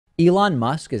Elon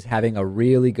Musk is having a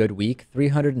really good week.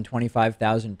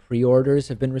 325,000 pre-orders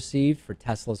have been received for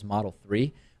Tesla's Model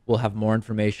 3. We'll have more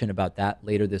information about that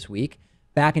later this week.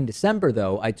 Back in December,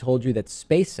 though, I told you that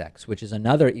SpaceX, which is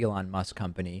another Elon Musk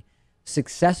company,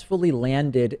 successfully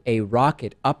landed a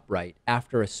rocket upright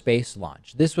after a space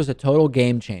launch. This was a total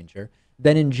game changer.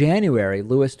 Then in January,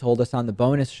 Lewis told us on the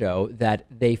bonus show that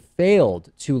they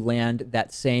failed to land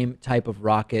that same type of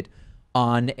rocket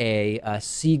on a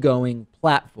seagoing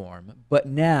platform. But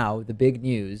now the big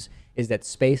news is that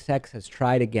SpaceX has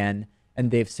tried again,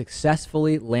 and they've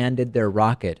successfully landed their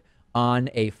rocket on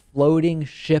a floating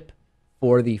ship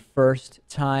for the first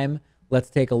time. Let's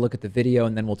take a look at the video,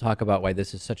 and then we'll talk about why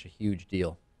this is such a huge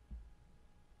deal.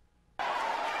 So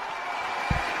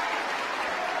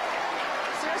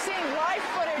you're seeing live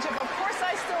footage of Course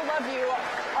I Still Love You,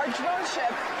 our drone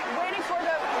ship, waiting for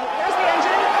where's the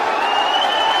engine?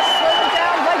 Slow it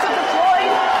down, lights are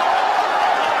deployed.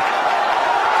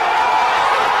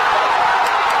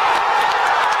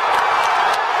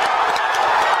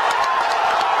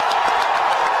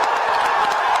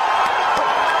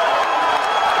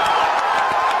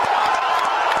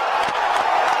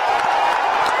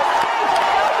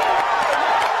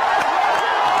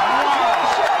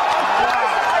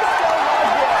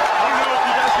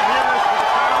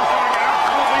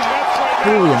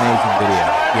 Truly amazing video.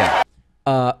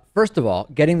 Yeah. First of all,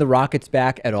 getting the rockets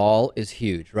back at all is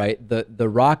huge, right? The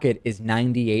rocket is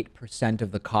 98%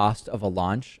 of the cost of a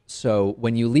launch. So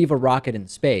when you leave a rocket in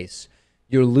space,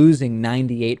 you're losing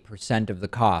 98% of the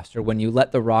cost. Or when you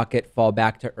let the rocket fall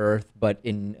back to Earth, but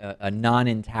in a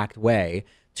non-intact way,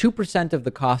 2% of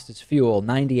the cost is fuel,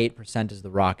 98% is the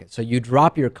rocket. So you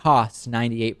drop your costs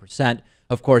 98%.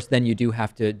 Of course, then you do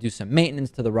have to do some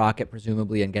maintenance to the rocket,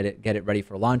 presumably, and get it ready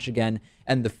for launch again.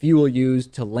 And the fuel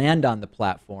used to land on the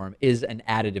platform is an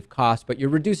additive cost, but you're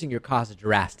reducing your costs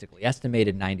drastically,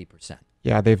 estimated 90%.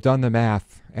 Yeah, they've done the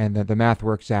math, and the math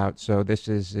works out. So it's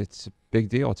a big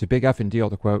deal. It's a big effing deal,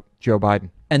 to quote Joe Biden.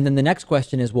 And then the next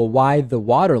question is, well, why the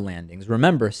water landings?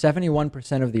 Remember,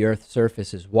 71% of the Earth's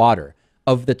surface is water.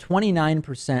 Of the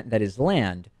 29% that is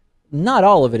land, not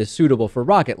all of it is suitable for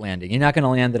rocket landing. You're not going to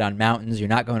land it on mountains. You're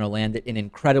not going to land it in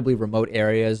incredibly remote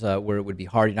areas where it would be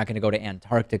hard. You're not going to go to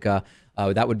Antarctica.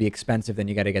 That would be expensive. Then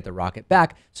you got to get the rocket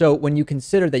back. So when you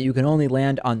consider that you can only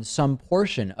land on some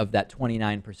portion of that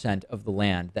 29% of the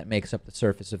land that makes up the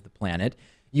surface of the planet,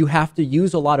 you have to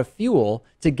use a lot of fuel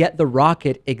to get the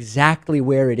rocket exactly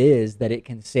where it is that it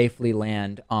can safely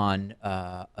land on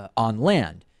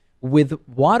land. With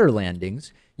water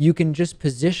landings, you can just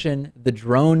position the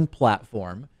drone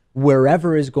platform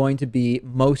wherever is going to be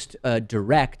most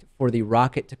direct for the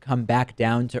rocket to come back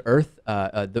down to Earth.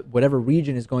 Whatever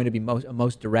region is going to be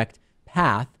most direct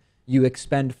path, you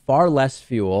expend far less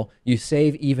fuel, you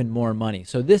save even more money.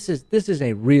 So this is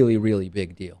a really, really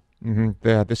big deal.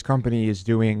 Mm-hmm. This company is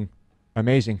doing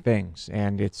amazing things,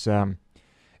 and it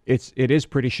is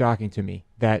pretty shocking to me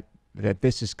that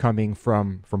this is coming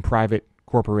from private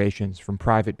corporations, from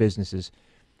private businesses,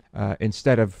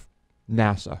 instead of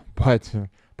NASA.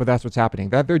 But that's what's happening.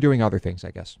 That they're doing other things,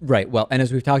 I guess. Right. Well, and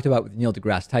as we've talked about with Neil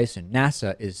deGrasse Tyson,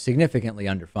 NASA is significantly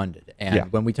underfunded.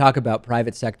 And when we talk about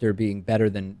private sector being better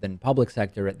than public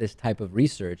sector at this type of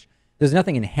research, there's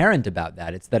nothing inherent about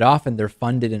that. It's that often they're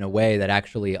funded in a way that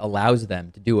actually allows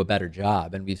them to do a better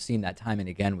job. And we've seen that time and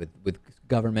again with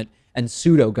government and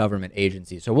pseudo-government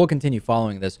agencies. So we'll continue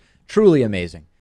following this. Truly amazing.